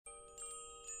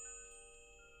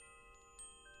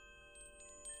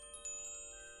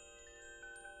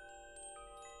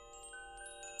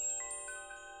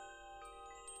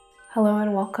Hello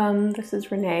and welcome. This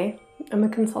is Renee. I'm a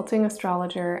consulting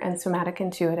astrologer and somatic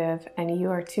intuitive, and you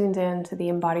are tuned in to the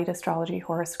embodied astrology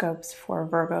horoscopes for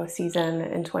Virgo season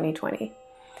in 2020.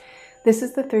 This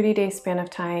is the 30-day span of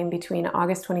time between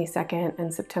August 22nd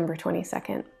and September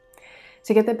 22nd.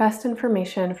 To get the best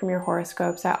information from your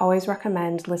horoscopes, I always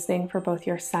recommend listening for both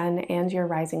your sun and your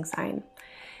rising sign.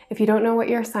 If you don't know what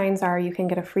your signs are, you can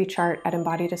get a free chart at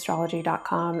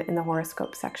embodiedastrology.com in the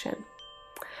horoscope section.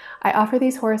 I offer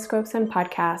these horoscopes and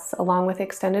podcasts along with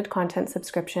extended content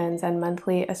subscriptions and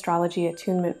monthly astrology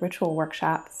attunement ritual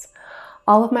workshops.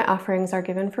 All of my offerings are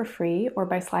given for free or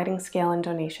by sliding scale and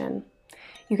donation.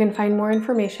 You can find more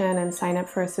information and sign up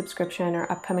for a subscription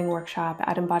or upcoming workshop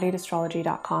at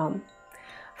embodiedastrology.com.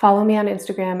 Follow me on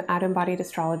Instagram at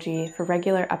embodiedastrology for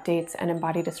regular updates and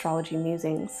embodied astrology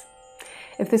musings.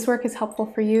 If this work is helpful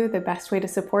for you, the best way to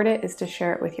support it is to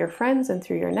share it with your friends and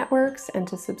through your networks, and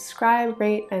to subscribe,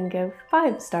 rate, and give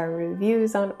 5-star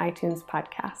reviews on iTunes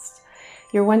podcasts.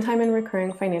 Your one-time and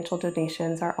recurring financial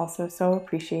donations are also so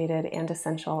appreciated and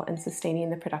essential in sustaining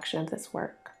the production of this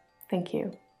work. Thank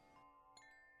you.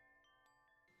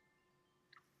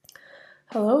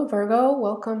 Hello Virgo,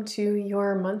 welcome to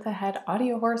your month ahead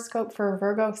audio horoscope for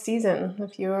Virgo season.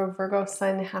 If you're a Virgo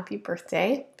sun, happy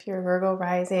birthday. If you're a Virgo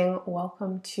rising,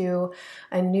 welcome to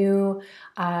a new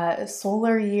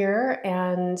solar year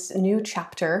and new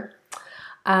chapter.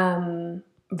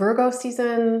 Virgo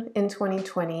season in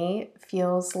 2020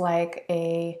 feels like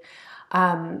this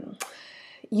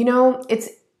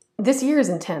year is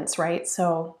intense, right?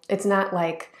 So it's not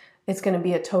like it's going to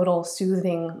be a total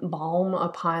soothing balm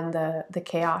upon the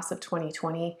chaos of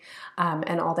 2020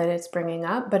 and all that it's bringing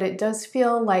up. But it does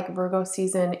feel like Virgo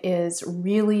season is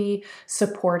really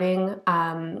supporting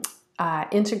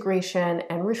integration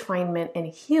and refinement and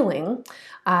healing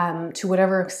to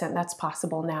whatever extent that's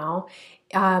possible now.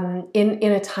 In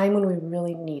a time when we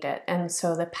really need it. And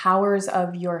so the powers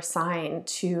of your sign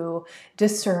to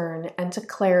discern and to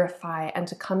clarify and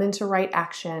to come into right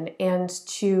action and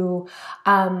to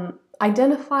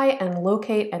identify and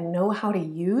locate and know how to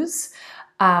use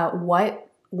what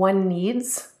one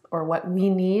needs or what we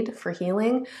need for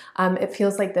healing, it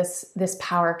feels like this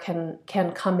power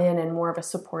can come in more of a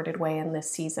supported way in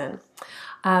this season.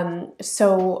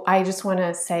 So I just want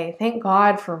to say thank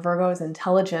God for Virgo's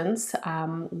intelligence,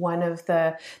 one of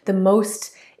the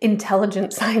most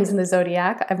intelligent signs in the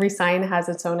zodiac. Every sign has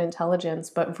its own intelligence,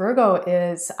 but Virgo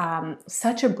is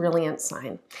such a brilliant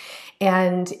sign.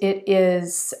 And it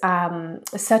is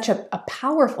such a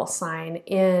powerful sign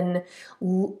in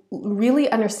really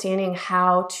understanding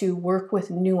how to work with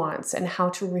nuance and how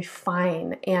to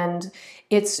refine, and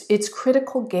its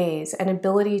critical gaze and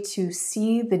ability to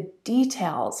see the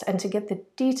details and to get the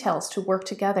details to work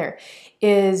together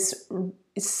is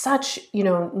such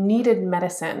needed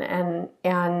medicine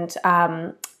and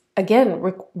again,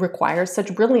 requires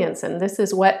such brilliance. And this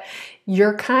is what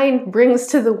your kind brings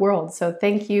to the world. So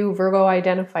thank you, Virgo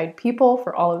identified people,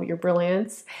 for all of your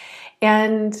brilliance.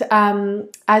 And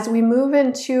as we move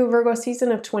into Virgo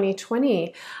season of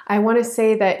 2020, I want to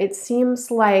say that it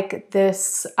seems like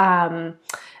this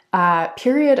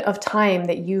period of time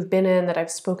that you've been in, that I've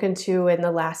spoken to in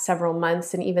the last several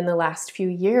months and even the last few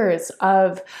years,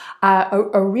 of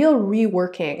a real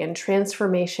reworking and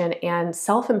transformation and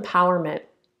self-empowerment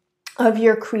of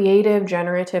your creative,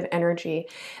 generative energy,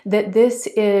 that this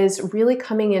is really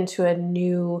coming into a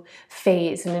new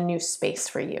phase and a new space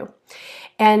for you.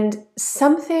 And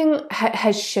something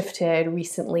has shifted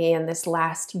recently in this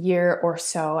last year or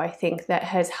so, I think, that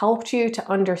has helped you to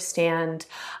understand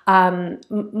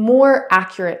more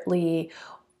accurately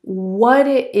what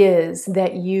it is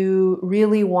that you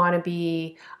really want to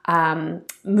be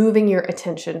moving your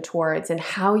attention towards, and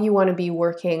how you want to be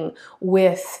working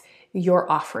with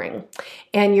your offering.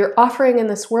 And your offering in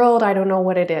this world, I don't know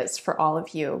what it is for all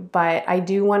of you, but I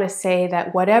do want to say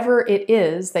that whatever it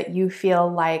is that you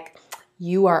feel like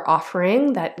you are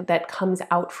offering, that comes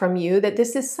out from you, that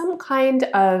this is some kind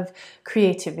of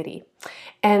creativity.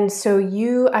 And so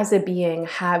you as a being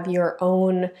have your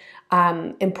own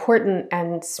important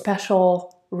and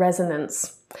special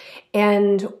resonance.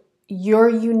 And your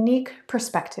unique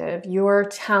perspective, your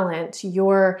talent,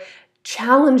 your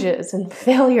challenges and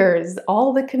failures,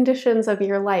 all the conditions of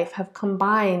your life have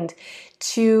combined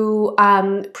to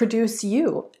produce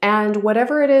you. And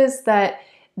whatever it is that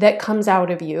comes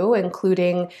out of you,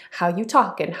 including how you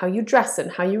talk and how you dress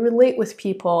and how you relate with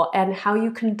people and how you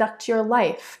conduct your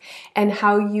life and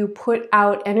how you put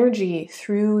out energy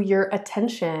through your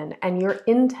attention and your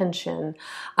intention,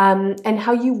 and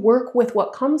how you work with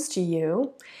what comes to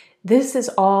you, this is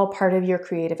all part of your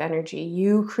creative energy.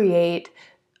 You create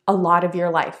a lot of your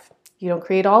life. You don't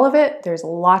create all of it. There's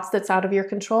lots that's out of your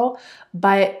control,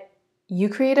 but you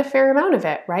create a fair amount of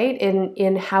it, right?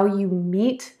 In how you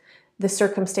meet the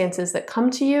circumstances that come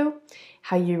to you,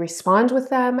 how you respond with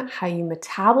them, how you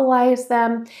metabolize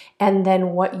them, and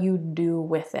then what you do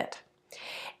with it.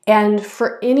 And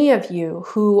for any of you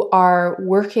who are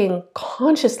working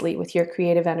consciously with your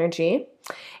creative energy,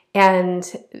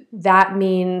 and that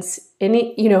means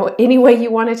any way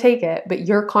you want to take it, but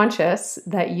you're conscious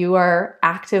that you are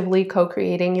actively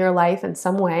co-creating your life in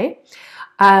some way,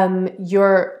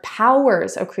 your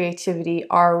powers of creativity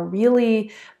are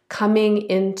really coming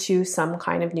into some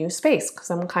kind of new space,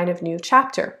 some kind of new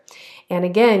chapter. And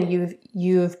again,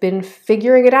 you've been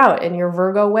figuring it out in your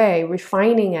Virgo way,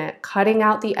 refining it, cutting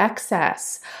out the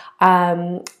excess,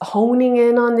 honing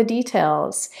in on the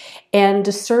details, and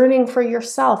discerning for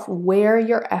yourself where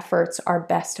your efforts are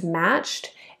best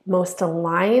matched, most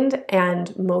aligned,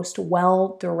 and most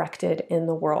well directed in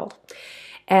the world.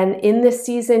 And in this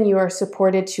season, you are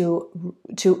supported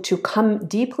to come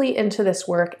deeply into this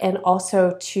work and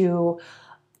also to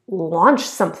launch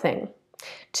something,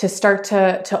 to start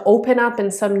to open up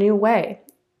in some new way.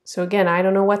 So again, I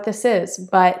don't know what this is,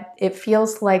 but it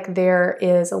feels like there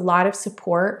is a lot of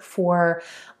support for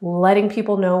letting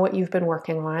people know what you've been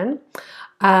working on,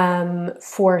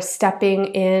 for stepping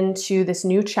into this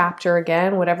new chapter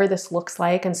again, whatever this looks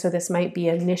like. And so this might be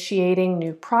initiating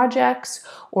new projects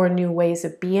or new ways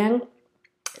of being.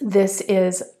 This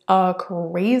is a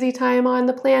crazy time on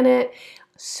the planet.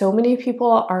 So many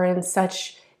people are in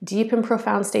such deep and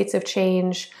profound states of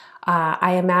change.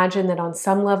 I imagine that on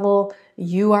some level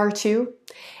you are too.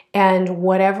 And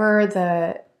whatever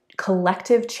the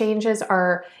collective changes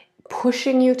are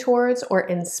pushing you towards or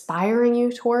inspiring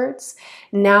you towards,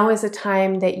 now is a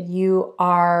time that you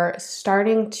are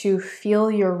starting to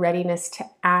feel your readiness to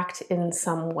act in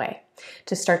some way,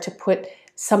 to start to put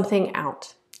something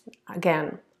out.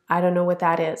 Again, I don't know what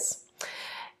that is.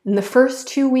 In the first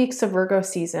 2 weeks of Virgo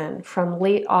season, from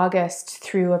late August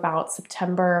through about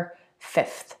September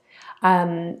 5th,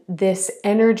 this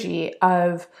energy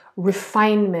of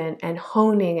refinement and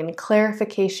honing and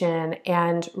clarification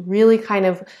and really kind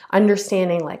of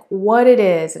understanding like what it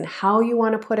is and how you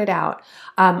want to put it out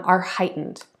are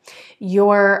heightened.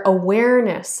 Your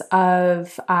awareness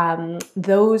of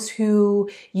those who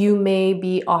you may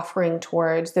be offering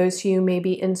towards, those who you may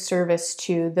be in service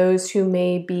to, those who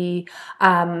may be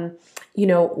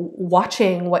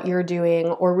watching what you're doing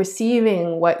or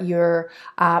receiving what you're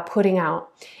putting out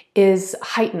is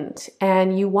heightened,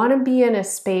 and you want to be in a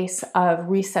space of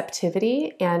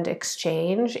receptivity and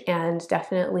exchange and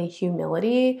definitely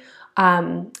humility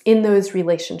in those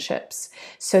relationships.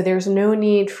 So there's no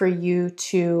need for you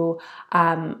to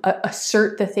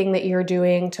assert the thing that you're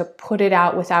doing, to put it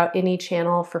out without any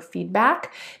channel for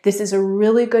feedback. This is a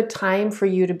really good time for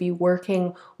you to be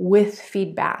working with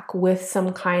feedback, with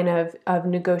some kind of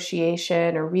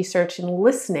negotiation or research and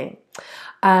listening.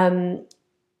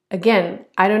 Again,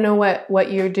 I don't know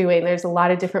what you're doing. There's a lot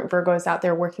of different Virgos out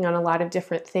there working on a lot of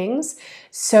different things.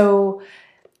 So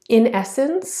in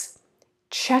essence,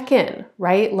 check in,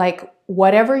 right? Like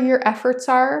whatever your efforts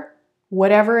are,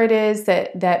 whatever it is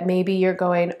that maybe you're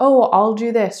going, oh, I'll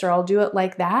do this or I'll do it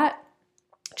like that,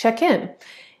 check in.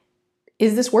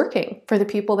 Is this working for the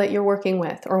people that you're working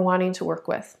with or wanting to work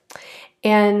with?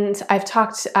 And I've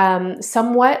talked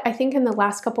somewhat, I think, in the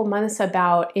last couple months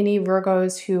about any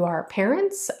Virgos who are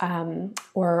parents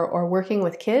or working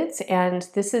with kids. And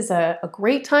this is a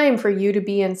great time for you to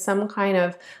be in some kind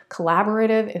of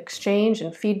collaborative exchange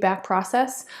and feedback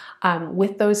process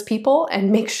with those people,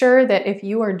 and make sure that if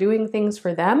you are doing things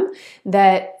for them,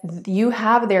 that you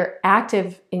have their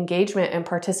active engagement and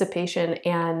participation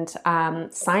and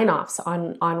sign-offs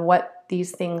on what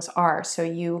these things are. So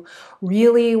you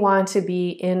really want to be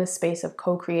in a space of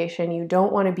co-creation. You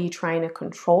don't want to be trying to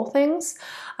control things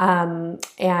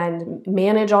and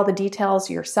manage all the details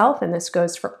yourself. And this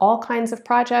goes for all kinds of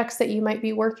projects that you might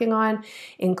be working on,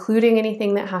 including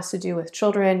anything that has to do with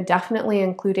children, definitely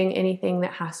including anything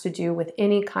that has to do with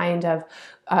any kind of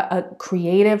a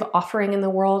creative offering in the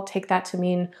world. Take that to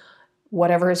mean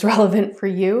whatever is relevant for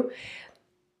you.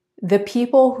 The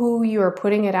people who you are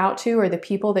putting it out to, or the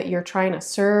people that you're trying to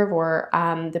serve, or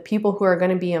the people who are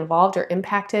going to be involved or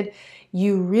impacted,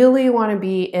 you really want to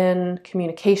be in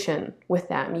communication with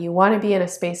them. You want to be in a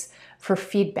space for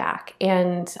feedback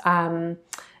and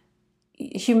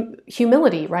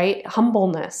humility, right?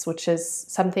 Humbleness, which is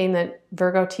something that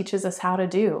Virgo teaches us how to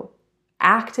do.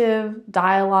 Active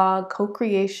dialogue,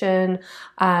 co-creation.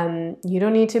 You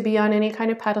don't need to be on any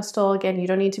kind of pedestal. Again, you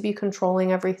don't need to be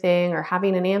controlling everything or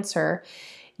having an answer.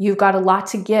 You've got a lot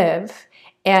to give,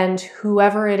 And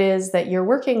whoever it is that you're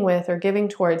working with or giving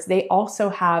towards, they also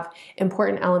have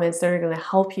important elements that are going to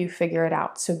help you figure it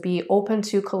out. So be open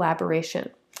to collaboration.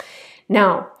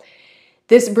 Now,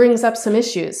 this brings up some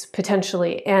issues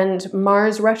potentially, and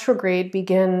Mars retrograde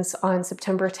begins on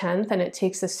September 10th and it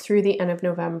takes us through the end of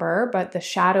November, but the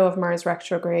shadow of Mars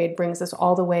retrograde brings us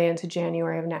all the way into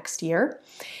January of next year.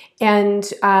 And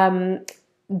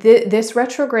this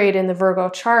retrograde in the Virgo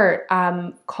chart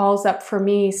calls up for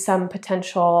me some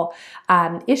potential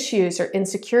issues or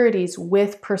insecurities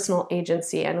with personal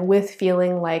agency and with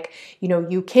feeling like,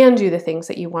 you can do the things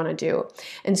that you want to do.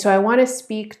 And so I want to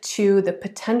speak to the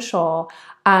potential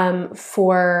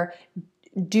for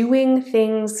doing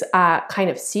things kind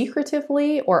of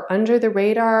secretively or under the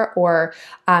radar or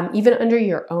even under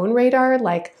your own radar.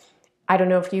 Like, I don't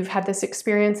know if you've had this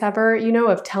experience ever,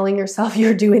 of telling yourself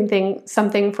you're doing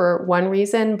something for one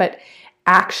reason, but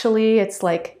actually it's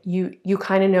like you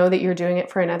kind of know that you're doing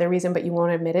it for another reason, but you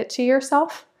won't admit it to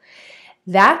yourself.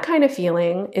 That kind of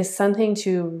feeling is something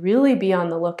to really be on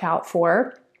the lookout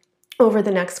for over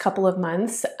the next couple of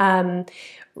months.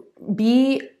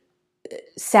 Be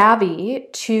savvy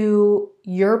to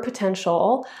your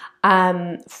potential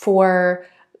for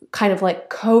kind of like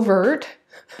covert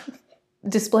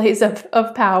displays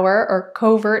of power or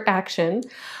covert action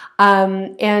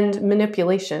and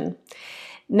manipulation.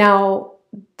 Now,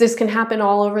 this can happen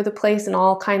all over the place in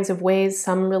all kinds of ways,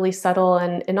 some really subtle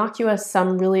and innocuous,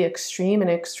 some really extreme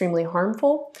and extremely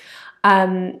harmful.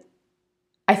 I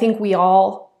think we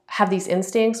all have these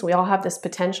instincts. We all have this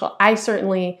potential. I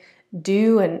certainly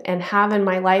do and have in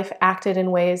my life acted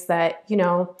in ways that,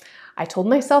 I told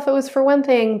myself it was for one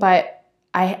thing, but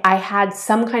I had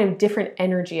some kind of different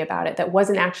energy about it that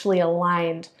wasn't actually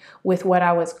aligned with what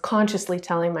I was consciously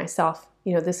telling myself,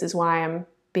 this is why I'm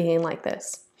being like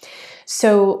this.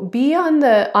 So be on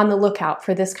the lookout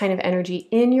for this kind of energy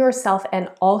in yourself and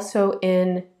also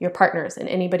in your partners and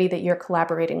anybody that you're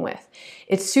collaborating with.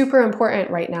 It's super important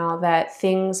right now that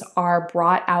things are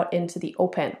brought out into the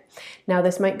open. Now,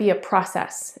 this might be a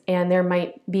process and there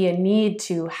might be a need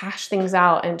to hash things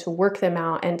out and to work them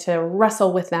out and to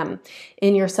wrestle with them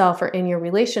in yourself or in your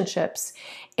relationships.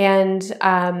 And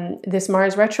this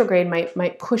Mars retrograde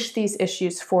might push these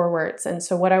issues forwards. And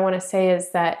so what I want to say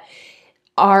is that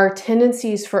our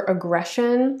tendencies for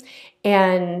aggression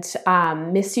and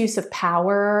misuse of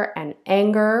power and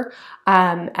anger,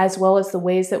 as well as the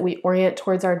ways that we orient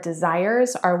towards our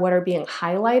desires, are what are being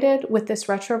highlighted with this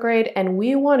retrograde. And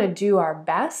we want to do our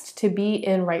best to be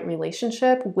in right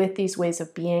relationship with these ways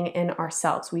of being in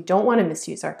ourselves. We don't want to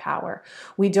misuse our power.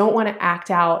 We don't want to act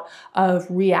out of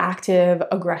reactive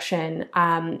aggression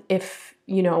if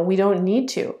we don't need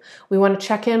to. We want to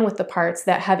check in with the parts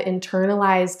that have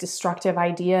internalized destructive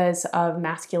ideas of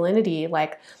masculinity,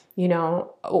 like,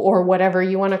 or whatever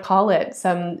you want to call it,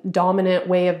 some dominant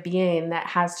way of being that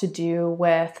has to do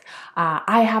with,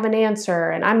 I have an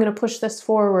answer and I'm going to push this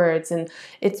forwards and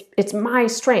it's my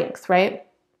strength, right?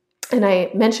 And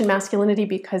I mention masculinity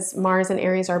because Mars and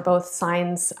Aries are both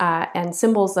signs and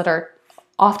symbols that are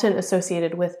often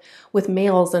associated with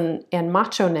males and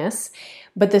macho-ness.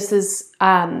 But this is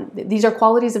these are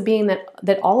qualities of being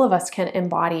that all of us can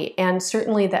embody, and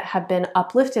certainly that have been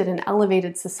uplifted and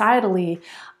elevated societally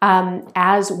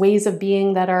as ways of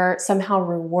being that are somehow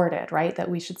rewarded, right? That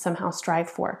we should somehow strive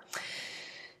for.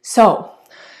 So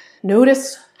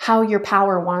notice how your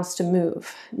power wants to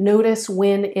move. Notice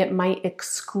when it might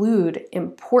exclude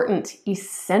important,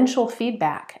 essential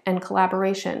feedback and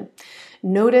collaboration.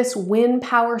 Notice when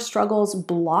power struggles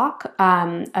block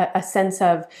a sense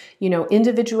of,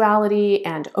 individuality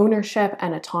and ownership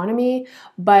and autonomy,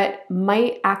 but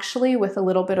might actually, with a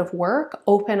little bit of work,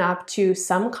 open up to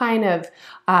some kind of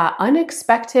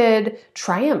unexpected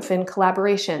triumph in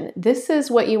collaboration. This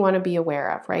is what you want to be aware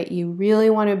of, right? You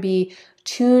really want to be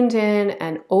tuned in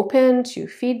and open to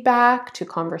feedback, to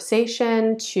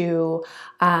conversation, to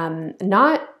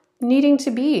not needing to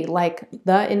be like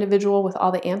the individual with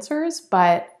all the answers,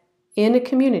 but in a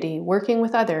community, working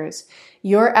with others,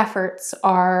 your efforts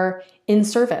are in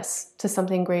service to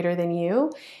something greater than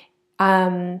you.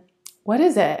 What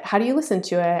is it? How do you listen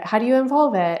to it? How do you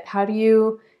involve it? How do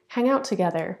you hang out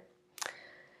together?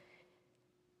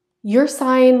 Your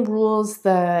sign rules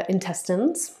the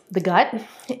intestines, the gut,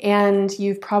 and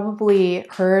you've probably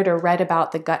heard or read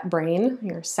about the gut brain,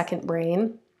 your second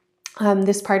brain.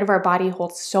 This part of our body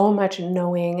holds so much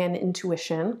knowing and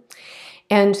intuition.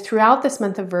 And throughout this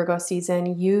month of Virgo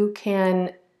season, you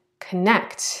can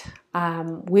connect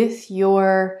with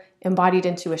your embodied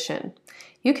intuition.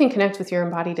 You can connect with your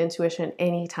embodied intuition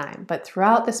anytime, but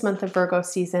throughout this month of Virgo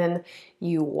season,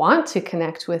 you want to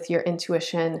connect with your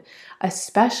intuition,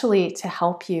 especially to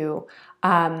help you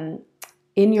in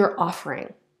your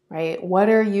offering, right? What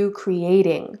are you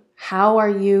creating? How are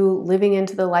you living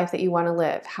into the life that you want to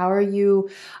live? How are you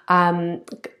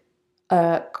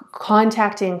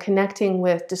contacting, connecting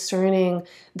with, discerning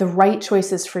the right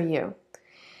choices for you?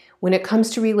 When it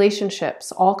comes to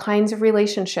relationships, all kinds of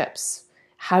relationships,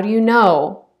 how do you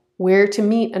know where to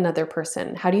meet another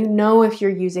person? How do you know if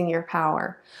you're using your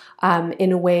power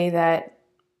in a way that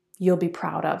you'll be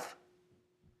proud of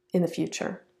in the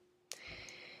future?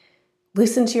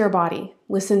 Listen to your body,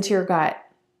 listen to your gut,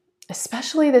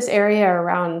 especially this area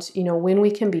around, when we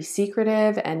can be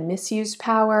secretive and misuse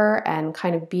power and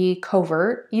kind of be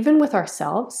covert, even with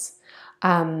ourselves.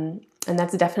 And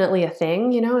that's definitely a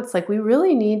thing, it's like we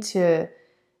really need to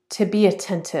be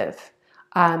attentive,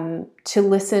 to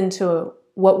listen to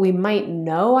what we might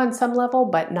know on some level,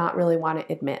 but not really want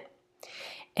to admit.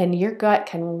 And your gut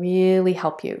can really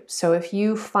help you. So if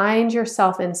you find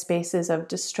yourself in spaces of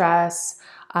distress,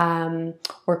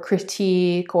 or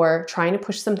critique, or trying to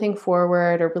push something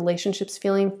forward, or relationships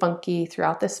feeling funky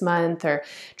throughout this month, or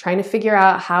trying to figure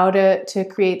out how to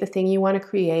create the thing you want to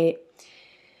create,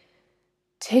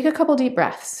 take a couple deep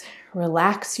breaths,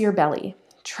 relax your belly,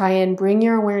 try and bring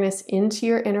your awareness into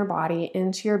your inner body,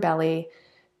 into your belly,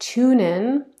 tune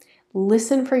in,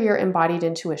 listen for your embodied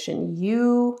intuition.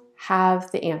 You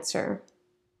have the answer.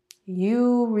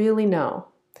 You really know.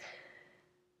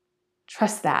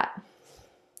 Trust that.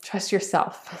 Trust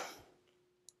yourself.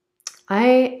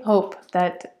 I hope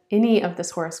that any of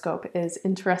this horoscope is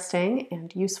interesting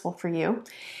and useful for you.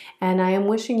 And I am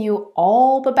wishing you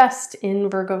all the best in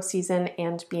Virgo season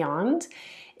and beyond.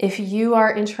 If you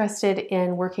are interested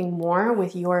in working more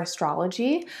with your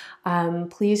astrology,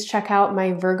 please check out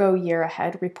my Virgo Year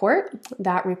Ahead report.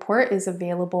 That report is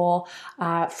available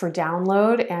for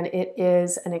download, and it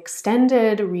is an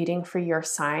extended reading for your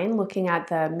sign, looking at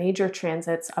the major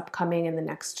transits upcoming in the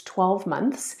next 12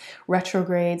 months,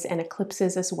 retrogrades and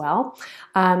eclipses as well,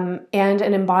 and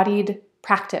an embodied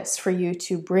practice for you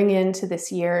to bring into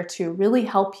this year to really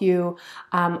help you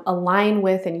align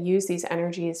with and use these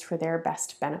energies for their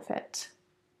best benefit.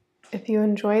 If you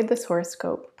enjoyed this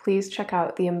horoscope, please check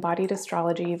out the Embodied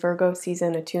Astrology Virgo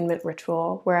Season Attunement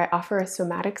Ritual, where I offer a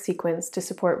somatic sequence to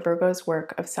support Virgo's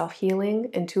work of self-healing,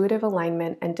 intuitive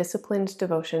alignment, and disciplined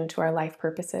devotion to our life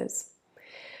purposes.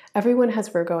 Everyone has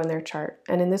Virgo in their chart,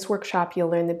 and in this workshop you'll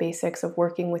learn the basics of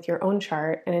working with your own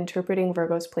chart and interpreting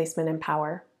Virgo's placement and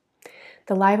power.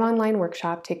 The live online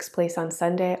workshop takes place on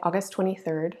Sunday, August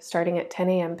 23rd, starting at 10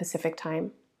 a.m. Pacific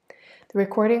Time. The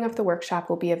recording of the workshop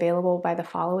will be available by the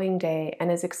following day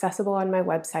and is accessible on my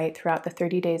website throughout the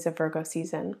 30 days of Virgo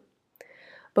season.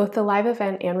 Both the live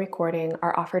event and recording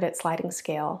are offered at sliding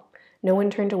scale. No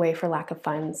one turned away for lack of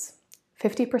funds.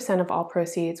 50% of all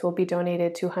proceeds will be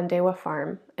donated to Handewa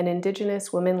Farm, an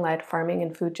Indigenous women-led farming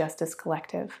and food justice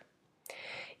collective.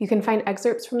 You can find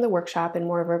excerpts from the workshop and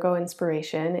more Virgo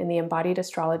inspiration in the Embodied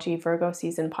Astrology Virgo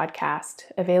Season podcast,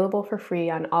 available for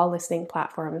free on all listening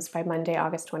platforms by Monday,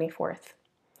 August 24th.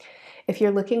 If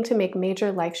you're looking to make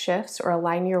major life shifts or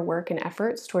align your work and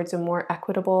efforts towards a more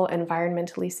equitable,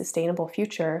 environmentally sustainable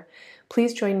future,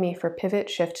 please join me for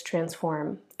Pivot, Shift,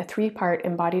 Transform, a 3-part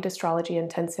embodied astrology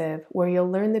intensive where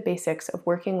you'll learn the basics of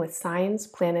working with signs,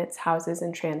 planets, houses,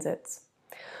 and transits.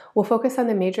 We'll focus on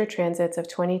the major transits of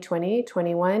 2020,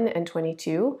 21, and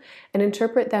 22, and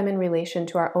interpret them in relation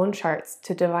to our own charts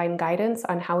to divine guidance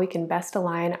on how we can best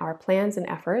align our plans and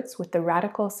efforts with the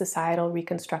radical societal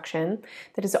reconstruction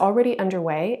that is already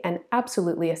underway and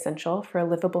absolutely essential for a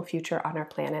livable future on our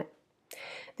planet.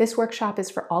 This workshop is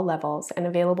for all levels and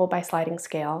available by sliding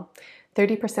scale.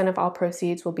 30% of all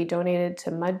proceeds will be donated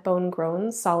to Mudbone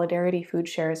Grown's Solidarity Food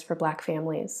Shares for Black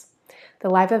families. The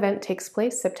live event takes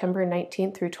place September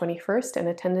 19th through 21st, and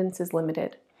attendance is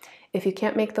limited. If you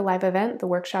can't make the live event, the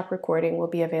workshop recording will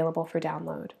be available for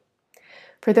download.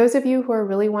 For those of you who are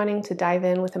really wanting to dive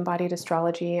in with embodied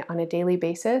astrology on a daily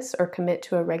basis or commit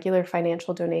to a regular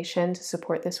financial donation to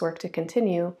support this work to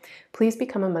continue, please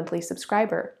become a monthly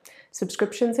subscriber.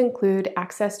 Subscriptions include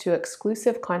access to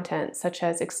exclusive content such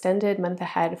as extended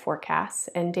month-ahead forecasts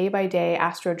and day-by-day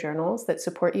astro journals that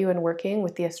support you in working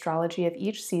with the astrology of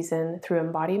each season through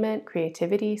embodiment,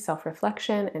 creativity,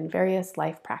 self-reflection, and various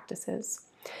life practices.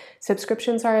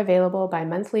 Subscriptions are available by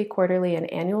monthly, quarterly, and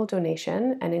annual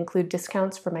donation and include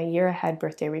discounts for my year-ahead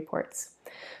birthday reports.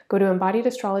 Go to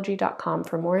embodiedastrology.com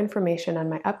for more information on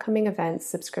my upcoming events,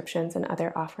 subscriptions, and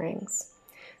other offerings.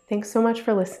 Thanks so much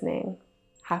for listening.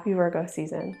 Happy Virgo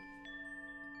season.